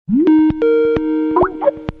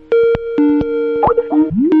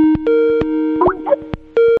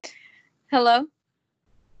Hello.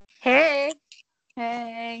 Hey,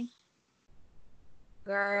 Hey,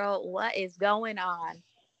 girl, what is going on?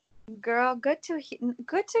 girl. Good to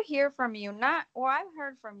hear from you. Not well, I've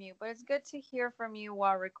heard from you, but it's good to hear from you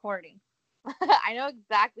while recording. I know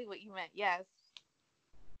exactly what you meant. Yes,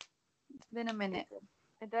 It's been a it, minute.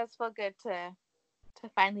 it does feel good to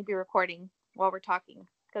finally be recording while we're talking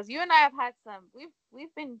because you and I have had some.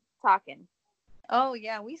 We've been talking. Oh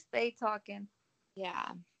yeah, we stay talking.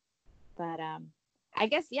 Yeah, but I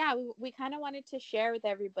guess yeah, we kind of wanted to share with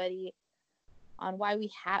everybody on why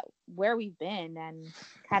we have where we've been and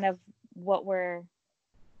kind of what we're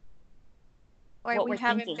Why what we we're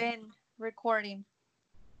haven't thinking. been recording.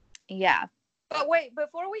 Yeah. But wait,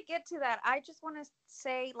 before we get to that, I just want to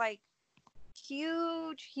say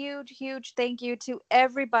huge thank you to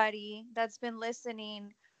everybody that's been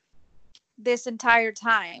listening this entire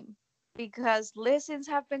time because listens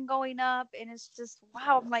have been going up and it's just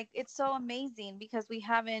wow. I'm like, it's so amazing because we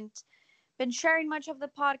haven't been sharing much of the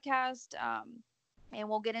podcast, and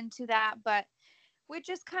we'll get into that, but we've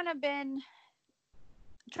just kind of been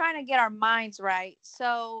trying to get our minds right.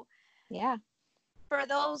 So Yeah. for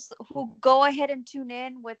those who go ahead and tune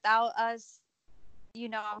in without us,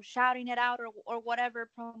 shouting it out or whatever,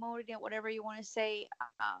 promoting it, whatever you want to say,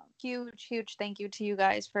 huge thank you to you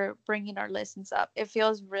guys for bringing our listens up. It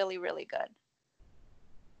feels really good.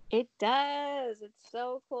 It does. It's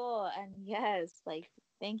so cool. And yes, like,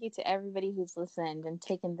 thank you to everybody who's listened and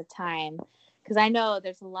taken the time. Because I know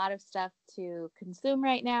there's a lot of stuff to consume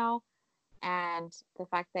right now. And the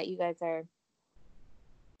fact that you guys are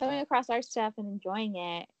coming across our stuff and enjoying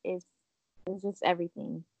it is just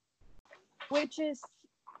everything. Which is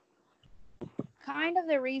kind of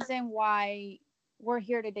the reason why we're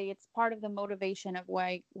here today. It's part of the motivation of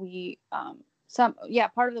why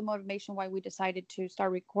part of the motivation why we decided to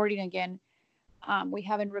start recording again. We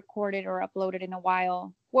haven't recorded or uploaded in a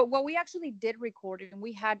while. Well, we actually did record and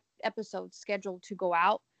we had episodes scheduled to go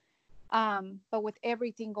out. But with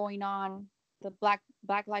everything going on, the Black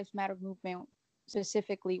Lives Matter movement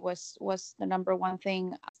specifically was the number one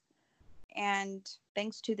thing. And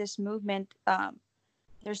thanks to this movement,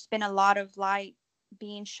 there's been a lot of light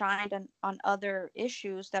being shined on other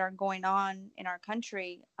issues that are going on in our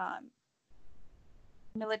country.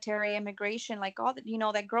 Military immigration, like all the,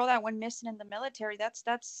 that girl that went missing in the military, that's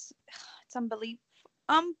it's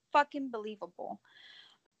fucking believable.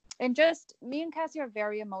 And just me and Cassie are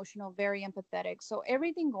very emotional, very empathetic, so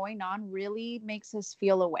everything going on really makes us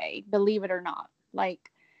feel away, believe it or not.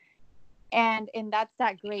 Like, and that's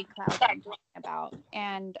that gray cloud that I'm talking about.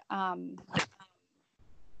 And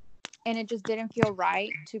it just didn't feel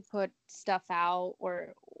right to put stuff out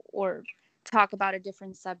or talk about a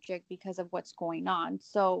different subject because of what's going on.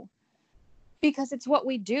 So because it's what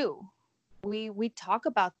we do, we talk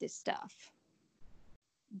about this stuff,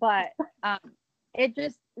 but it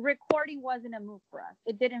just recording wasn't a move for us.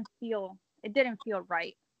 It didn't feel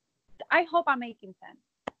right. I hope I'm making sense,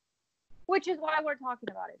 which is why we're talking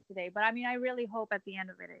about it today. But I mean, I really hope at the end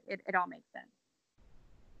of it all makes sense.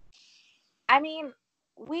 I mean,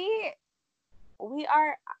 we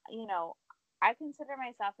are, I consider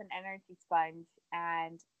myself an energy sponge,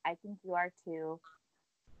 and I think you are too.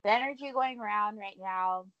 The energy going around right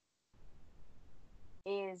now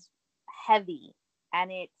is heavy,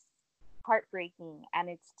 and it's heartbreaking, and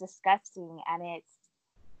it's disgusting, and it's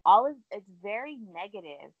very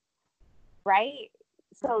negative, right?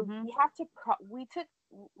 So Mm-hmm. we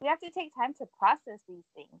have to take time to process these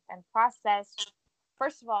things and process,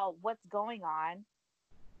 first of all, what's going on.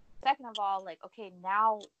 Second of all, like, okay,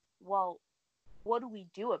 now, well, what do we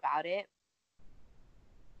do about it?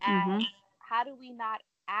 Mm-hmm. And how do we not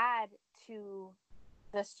add to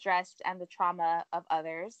the stress and the trauma of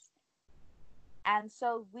others? And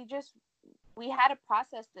so we had to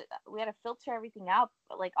process that. We had to filter everything out,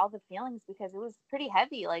 like all the feelings, because it was pretty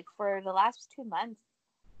heavy. Like for the last 2 months,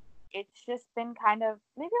 it's just been kind of,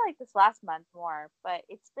 maybe like this last month more, but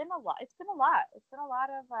it's been a lot. It's been a lot. It's been a lot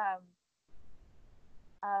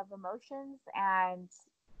of emotions, and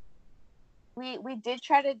we did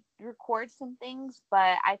try to record some things,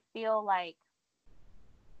 but I feel like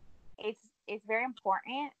it's very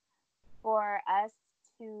important for us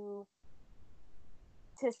to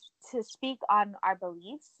to to speak on our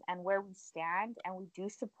beliefs and where we stand, and we do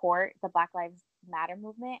support the Black Lives Matter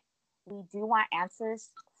movement. We do want answers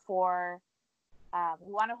for.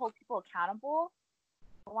 We want to hold people accountable.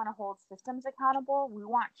 We want to hold systems accountable. We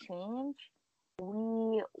want change.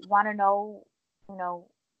 We want to know,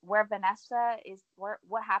 where Vanessa is,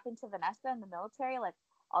 what happened to Vanessa in the military, like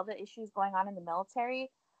all the issues going on in the military.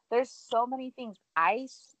 There's so many things.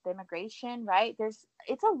 ICE, the immigration, right?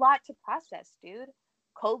 It's a lot to process, dude.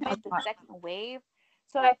 COVID, the second wave.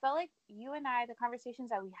 So I felt like you and I, the conversations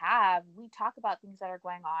that we have, we talk about things that are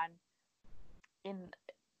going on in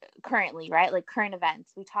currently, right? Like current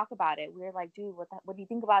events. We talk about it. We're like, dude, what do you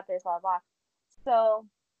think about this? Blah, blah. So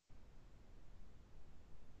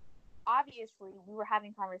obviously we were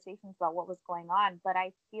having conversations about what was going on, but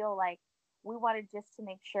I feel like we wanted just to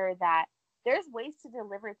make sure that there's ways to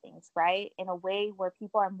deliver things, right? In a way where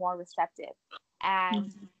people are more receptive.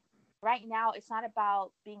 And right now it's not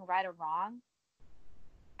about being right or wrong.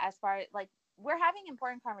 As far as like, we're having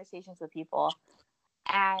important conversations with people,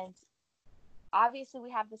 and obviously we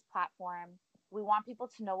have this platform. We want people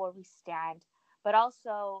to know where we stand, but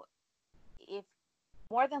also, if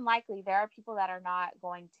more than likely there are people that are not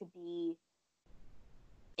going to be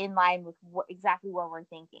in line with exactly what we're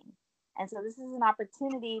thinking. And so this is an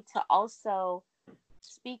opportunity to also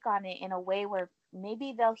speak on it in a way where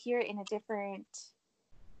maybe they'll hear it in a different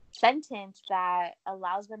sentence that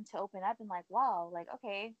allows them to open up and like, wow, like,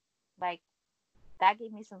 okay, like that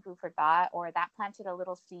gave me some food for thought, or that planted a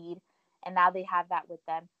little seed and now they have that with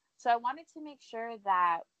them. So I wanted to make sure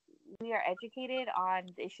that we are educated on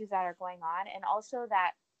the issues that are going on, and also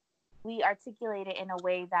that we articulate it in a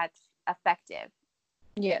way that's effective.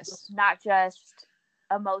 Yes. Not just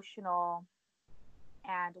emotional,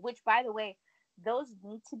 and which, by the way, those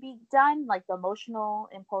need to be done, like the emotional,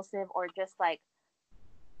 impulsive, or just like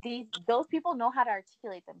those people know how to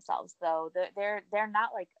articulate themselves, though. They're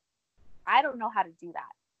not like, I don't know how to do that.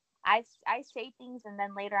 I say things and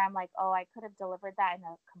then later I'm like, oh, I could have delivered that in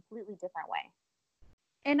a completely different way.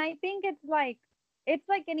 And I think it's like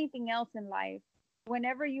anything else in life.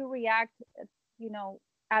 Whenever you react,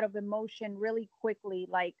 out of emotion really quickly,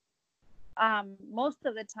 like most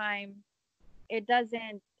of the time it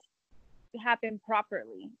doesn't happen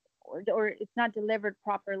properly, or it's not delivered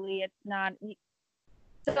properly. It's not.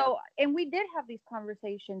 So, and we did have these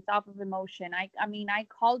conversations off of emotion. I mean, I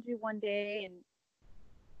called you one day and,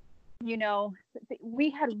 we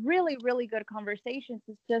had really, really good conversations.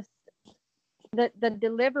 It's just the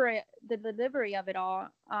delivery of it all,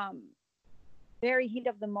 very heat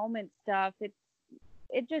of the moment stuff.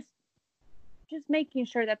 It just making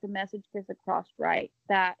sure that the message gets across right,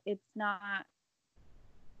 that it's not,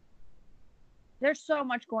 there's so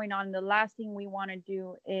much going on. The last thing we want to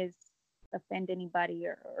do is offend anybody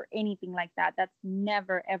or anything like that. That's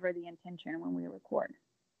never, ever the intention when we record.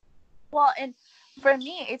 Well, and for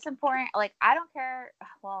me, it's important. Like, I don't care.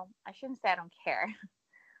 Well, I shouldn't say I don't care,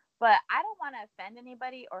 but I don't want to offend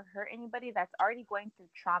anybody or hurt anybody that's already going through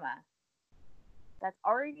trauma. That's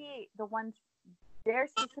already the ones they're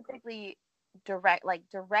specifically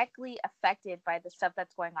directly affected by the stuff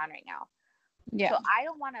that's going on right now. Yeah. So I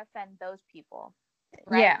don't want to offend those people,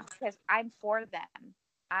 right? Yeah. Because I'm for them.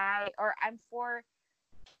 I'm for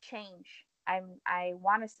change. I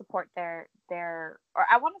want to support I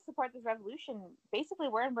want to support this revolution. Basically,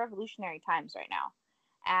 we're in revolutionary times right now.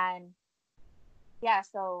 And yeah,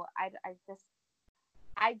 so I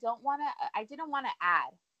didn't want to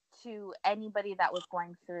add to anybody that was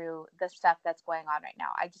going through the stuff that's going on right now.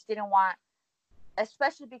 I just didn't want,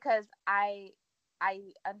 especially because I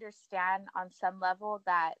understand on some level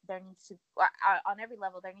that there needs to, on every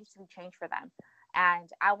level, there needs to be change for them. And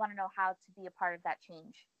I want to know how to be a part of that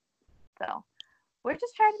change. So we're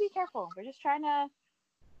just trying to be careful. We're just trying to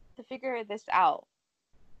figure this out.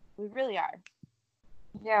 We really are.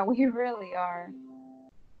 Yeah, we really are.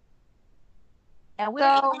 And we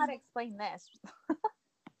don't know how to explain this.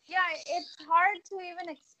 Yeah, it's hard to even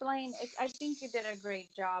explain. I think you did a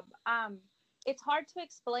great job. It's hard to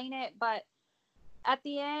explain it, but at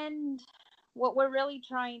the end, what we're really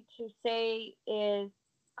trying to say is,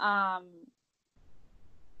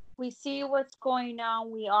 we see what's going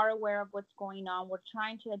on. We are aware of what's going on. We're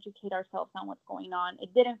trying to educate ourselves on what's going on.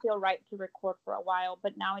 It didn't feel right to record for a while,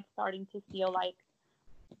 but now it's starting to feel like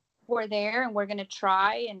we're there, and we're going to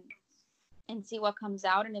try and see what comes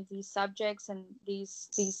out. And if these subjects and these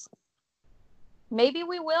maybe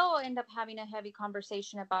we will end up having a heavy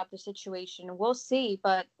conversation about the situation. We'll see,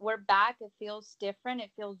 but we're back. It feels different.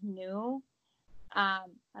 It feels new.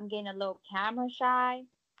 I'm getting a little camera shy,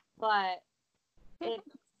 but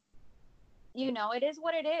it is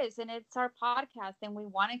what it is, and it's our podcast, and we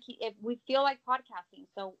want to keep it. We feel like podcasting,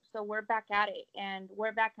 so we're back at it, and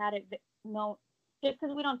we're back at it. No, just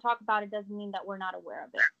because we don't talk about it doesn't mean that we're not aware of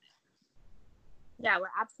it. Yeah,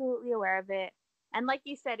 we're absolutely aware of it. And like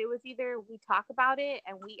you said, it was either we talk about it,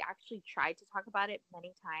 and we actually tried to talk about it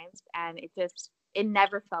many times, and it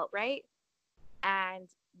never felt right. And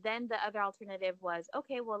then the other alternative was,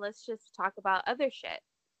 okay, well, let's just talk about other shit.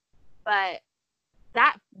 But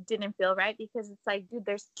that didn't feel right because it's like, dude,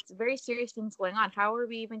 there's very serious things going on. How are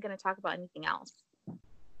we even going to talk about anything else?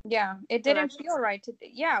 Yeah, it didn't feel right to.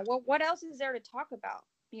 Yeah, well, what else is there to talk about?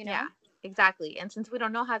 You know? Yeah, exactly. And since we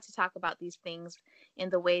don't know how to talk about these things in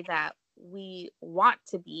the way that we want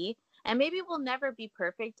to be, and maybe we'll never be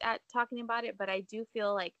perfect at talking about it, but I do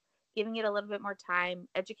feel like giving it a little bit more time,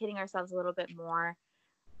 educating ourselves a little bit more,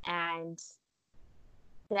 and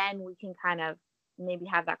then we can kind of maybe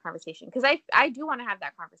have that conversation. Because I do want to have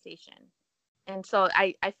that conversation. And so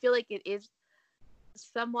I feel like it is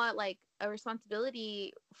somewhat like a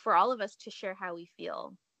responsibility for all of us to share how we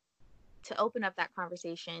feel, to open up that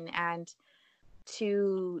conversation, and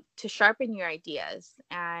to sharpen your ideas,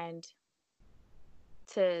 and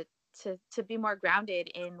to be more grounded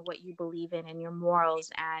in what you believe in and your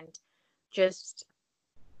morals, and just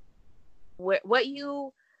what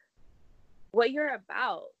you're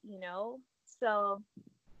about, you know? So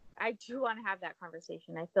I do want to have that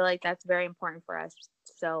conversation. I feel like that's very important for us.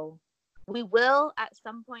 So we will at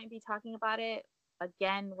some point be talking about it.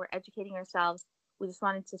 Again, we're educating ourselves. We just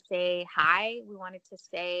wanted to say hi. We wanted to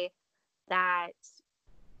say that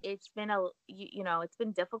it's been it's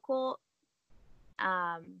been difficult.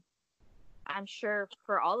 I'm sure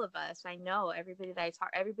for all of us. I know everybody that I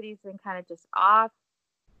talk, everybody's been kind of just off.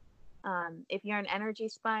 If you're an energy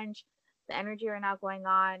sponge, the energy right now going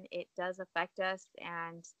on, it does affect us,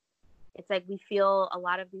 and it's like we feel a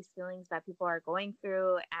lot of these feelings that people are going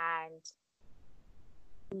through, and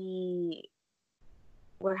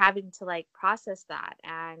we're having to like process that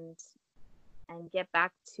and get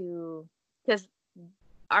back to, because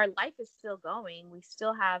our life is still going. We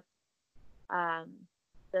still have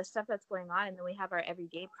the stuff that's going on, and then we have our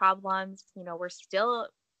everyday problems. We're still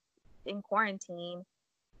in quarantine.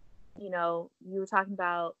 You were talking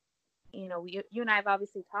about, you and I have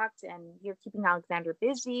obviously talked, and you're keeping Alexander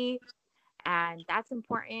busy, and that's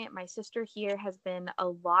important. My sister here has been a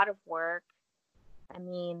lot of work. I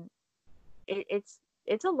mean, it's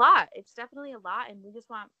a lot. It's definitely a lot, and we just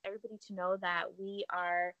want everybody to know that we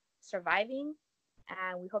are surviving,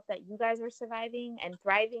 and we hope that you guys are surviving and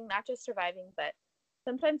thriving. Not just surviving, but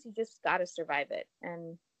sometimes you just gotta survive it.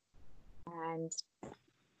 And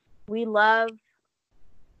we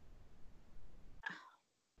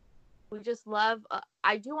just love.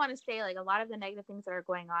 I do want to say, like, a lot of the negative things that are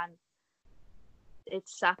going on, it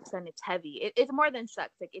sucks and it's heavy. It's more than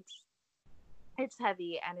sucks. Like, it's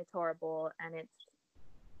heavy and it's horrible, and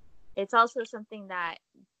it's also something that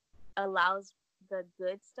allows the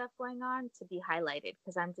good stuff going on to be highlighted,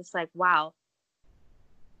 because I'm just like, wow,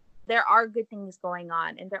 there are good things going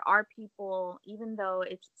on, and there are people, even though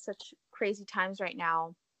it's such crazy times right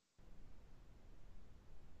now,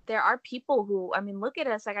 there are people who, I mean, look at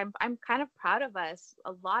us. Like, I'm kind of proud of us.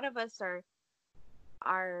 A lot of us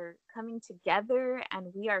are coming together,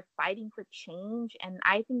 and we are fighting for change, and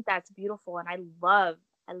I think that's beautiful. And I love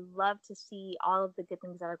to see all of the good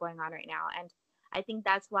things that are going on right now. And I think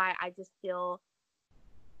that's why I just feel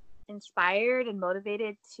inspired and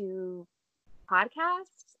motivated to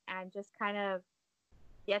podcast and just kind of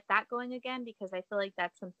get that going again, because I feel like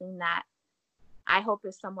that's something that I hope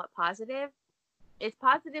is somewhat positive. It's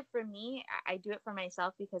positive for me. I do it for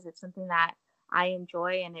myself because it's something that I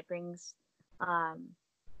enjoy, and it brings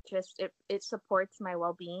it supports my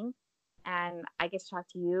well-being, and I get to talk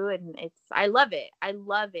to you, and I love it.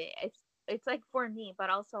 It's like for me,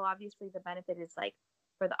 but also obviously the benefit is like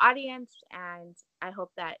for the audience, and I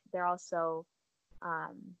hope that they're also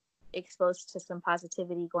exposed to some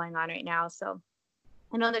positivity going on right now. So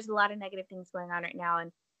I know there's a lot of negative things going on right now,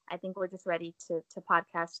 and I think we're just ready to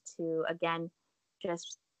podcast, to again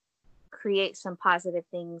just create some positive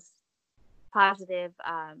things, positive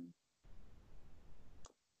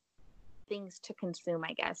things to consume,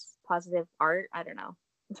 I guess. Positive art, I don't know.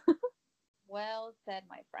 Well said,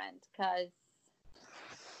 my friend, because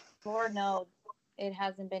Lord knows it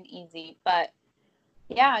hasn't been easy. But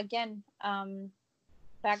yeah, again,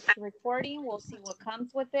 back to recording. We'll see what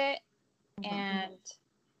comes with it. Mm-hmm. And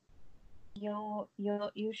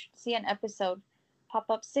you should see an episode pop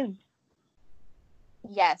up soon.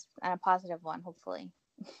 Yes, and a positive one, hopefully.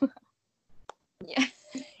 Yeah.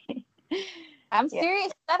 I'm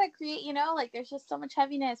serious. Gotta create, like, there's just so much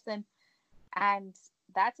heaviness, and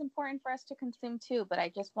that's important for us to consume too. But I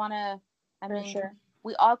just want to, sure,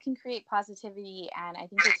 we all can create positivity, and I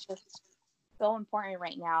think it's just so important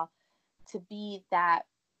right now to be that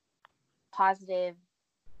positive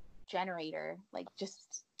generator. Like,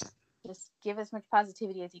 just give as much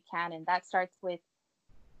positivity as you can, and that starts with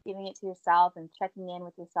giving it to yourself and checking in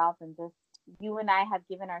with yourself, and just, you and I have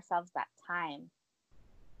given ourselves that time,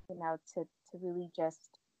 to really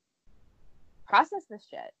just process this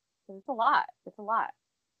shit. Because it's a lot. It's a lot.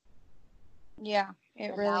 Yeah, it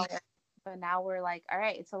But really now, is. but now we're like, all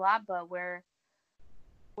right, it's a lot, but we're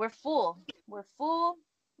full. We're full.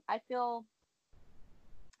 I feel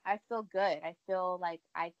good. I feel like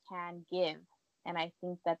I can give, and I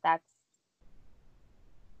think that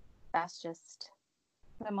that's just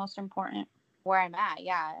The most important. where I'm at.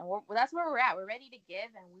 Yeah, and that's where we're at. We're ready to give,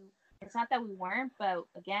 and it's not that we weren't, but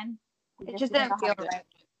again, It just didn't feel right.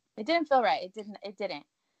 It didn't feel right. It didn't.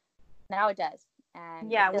 Now it does.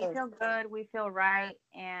 And Yeah, we feel good. We feel right,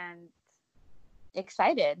 and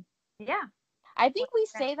excited. yeah, I think we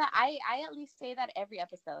say that. I at least say that every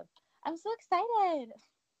episode. I'm so excited.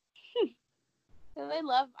 I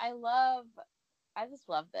just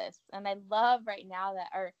love this, and I love right now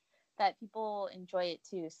that people enjoy it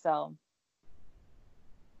too. So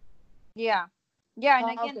yeah, and all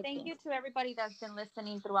again, good thank you things. to everybody that's been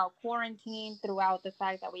listening throughout quarantine, throughout the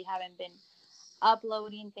fact that we haven't been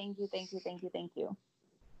uploading. Thank you. Thank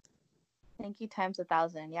you times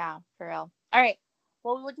 1,000. Yeah, for real. All right.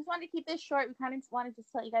 Well, we just wanted to keep this short. We kind of just wanted to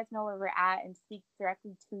let you guys know where we're at and speak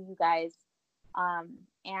directly to you guys.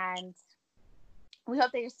 And we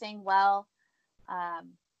hope that you're staying well.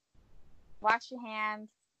 Wash your hands.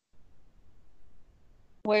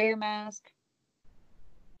 Wear your mask.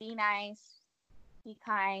 Be nice. Be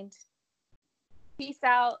kind. Peace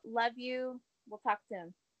out. Love you. We'll talk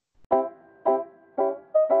soon.